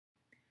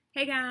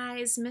Hey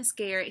guys, Miss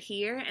Garrett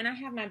here, and I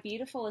have my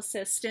beautiful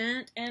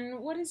assistant. And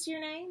what is your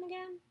name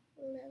again?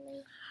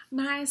 Lily.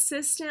 My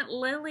assistant,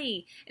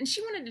 Lily. And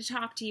she wanted to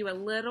talk to you a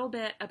little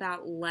bit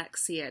about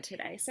Lexia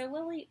today. So,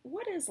 Lily,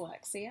 what is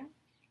Lexia?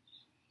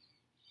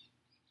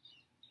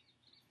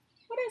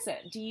 What is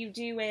it? Do you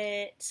do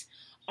it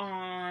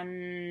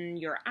on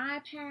your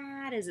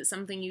iPad? Is it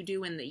something you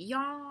do in the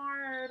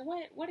yard?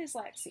 What is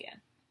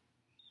Lexia?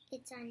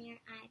 It's on your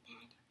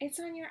iPad. It's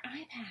on your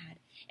iPad.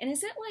 And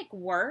is it like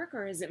work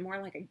or is it more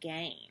like a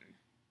game?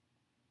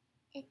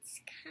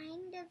 It's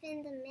kind of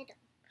in the middle.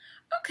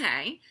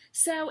 Okay,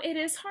 so it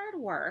is hard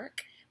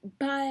work,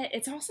 but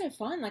it's also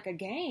fun, like a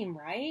game,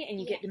 right? And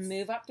you get to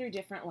move up through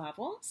different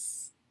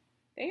levels.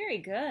 Very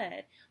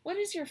good. What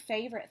is your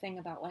favorite thing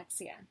about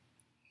Lexia?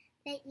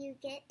 That you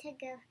get to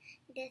go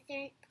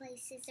different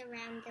places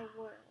around the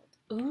world.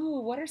 Ooh,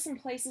 what are some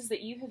places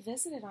that you have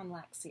visited on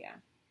Lexia?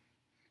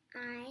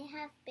 I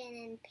have been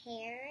in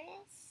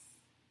Paris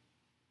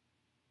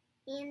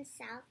and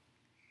South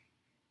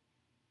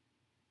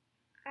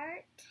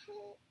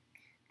Arctic,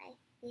 I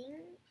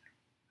think.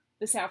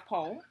 The South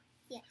Pole?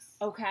 Yes.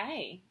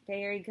 Okay,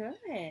 very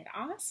good.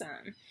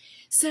 Awesome.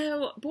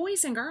 So,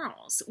 boys and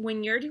girls,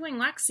 when you're doing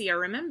Lexia,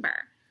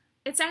 remember,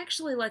 it's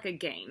actually like a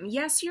game.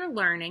 Yes, you're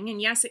learning,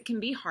 and yes, it can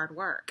be hard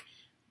work,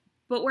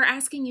 but we're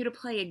asking you to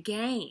play a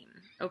game.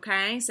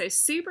 Okay, so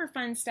super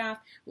fun stuff.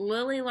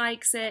 Lily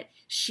likes it.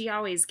 She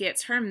always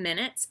gets her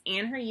minutes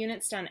and her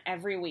units done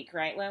every week,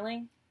 right,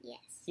 Lily? Yes.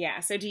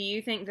 Yeah, so do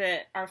you think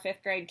that our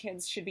 5th grade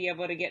kids should be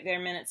able to get their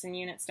minutes and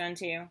units done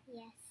too?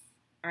 Yes.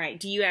 All right,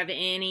 do you have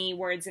any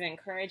words of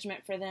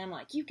encouragement for them,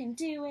 like you can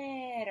do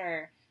it,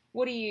 or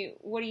what do you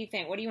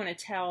think? What do you want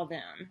to tell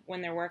them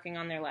when they're working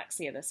on their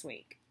Lexia this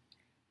week?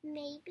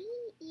 Maybe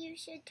you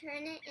should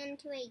turn it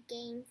into a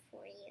game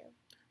for you.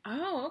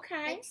 Oh,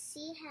 okay. Like,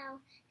 see how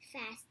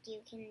fast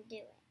you can do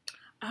it.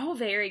 Oh,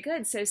 very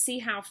good. So see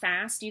how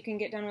fast you can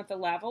get done with the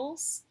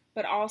levels,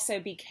 but also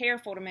be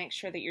careful to make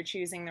sure that you're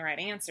choosing the right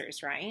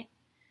answers, right?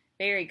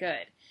 Very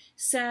good.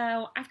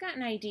 So I've got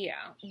an idea.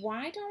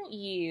 Why don't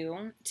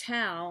you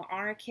tell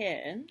our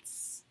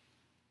kids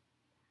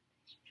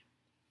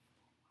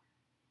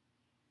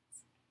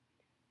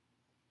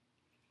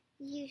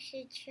You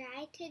should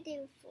try to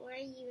do 4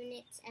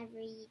 units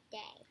every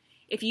day.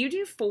 if you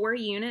do 4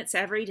 units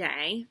every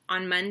day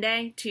on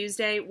Monday,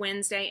 Tuesday,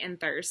 Wednesday, and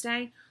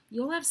Thursday,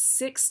 you'll have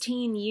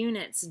 16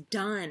 units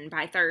done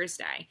by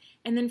Thursday.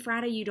 And then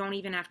Friday, you don't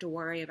even have to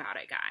worry about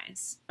it,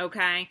 guys.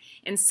 Okay?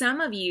 And some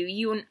of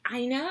you,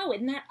 I know,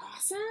 isn't that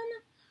awesome?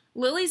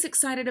 Lily's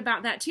excited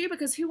about that too,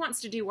 because who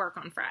wants to do work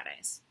on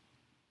Fridays?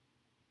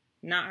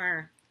 Not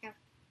her.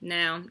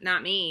 No,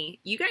 not me.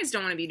 You guys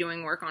don't want to be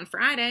doing work on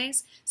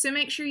Fridays, so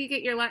make sure you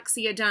get your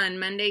Lexia done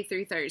Monday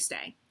through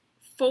Thursday.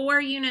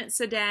 4 units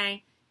a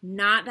day,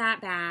 not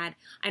that bad.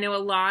 I know a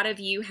lot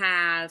of you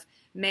have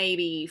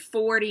maybe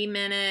 40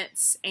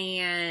 minutes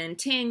and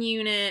 10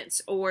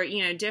 units or,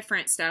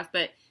 different stuff,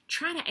 but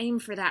try to aim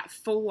for that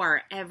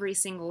 4 every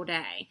single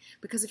day,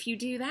 because if you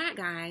do that,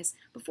 guys,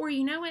 before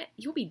you know it,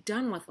 you'll be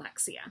done with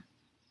Lexia.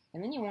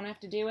 And then you won't have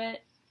to do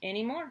it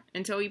anymore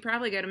until you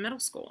probably go to middle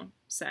school.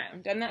 So,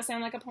 doesn't that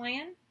sound like a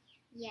plan?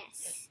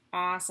 Yes.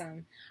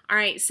 Awesome. All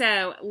right,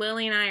 so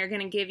Lily and I are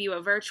going to give you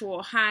a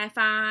virtual high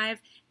five,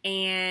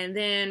 and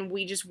then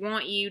we just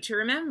want you to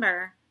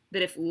remember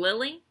that if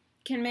Lily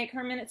can make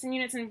her minutes and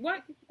units, and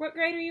what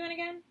grade are you in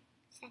again?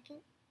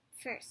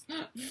 First.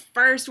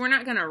 First, we're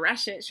not going to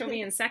rush it. She'll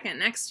be in 2nd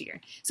next year.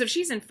 So if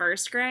she's in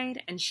 1st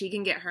grade and she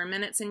can get her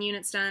minutes and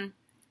units done,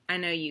 I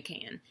know you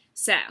can.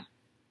 So,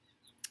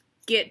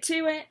 get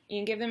to it. You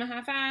can give them a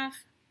high five.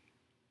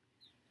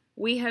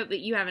 We hope that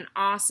you have an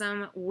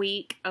awesome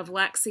week of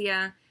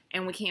Lexia,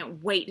 and we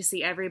can't wait to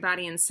see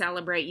everybody and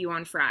celebrate you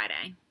on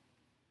Friday.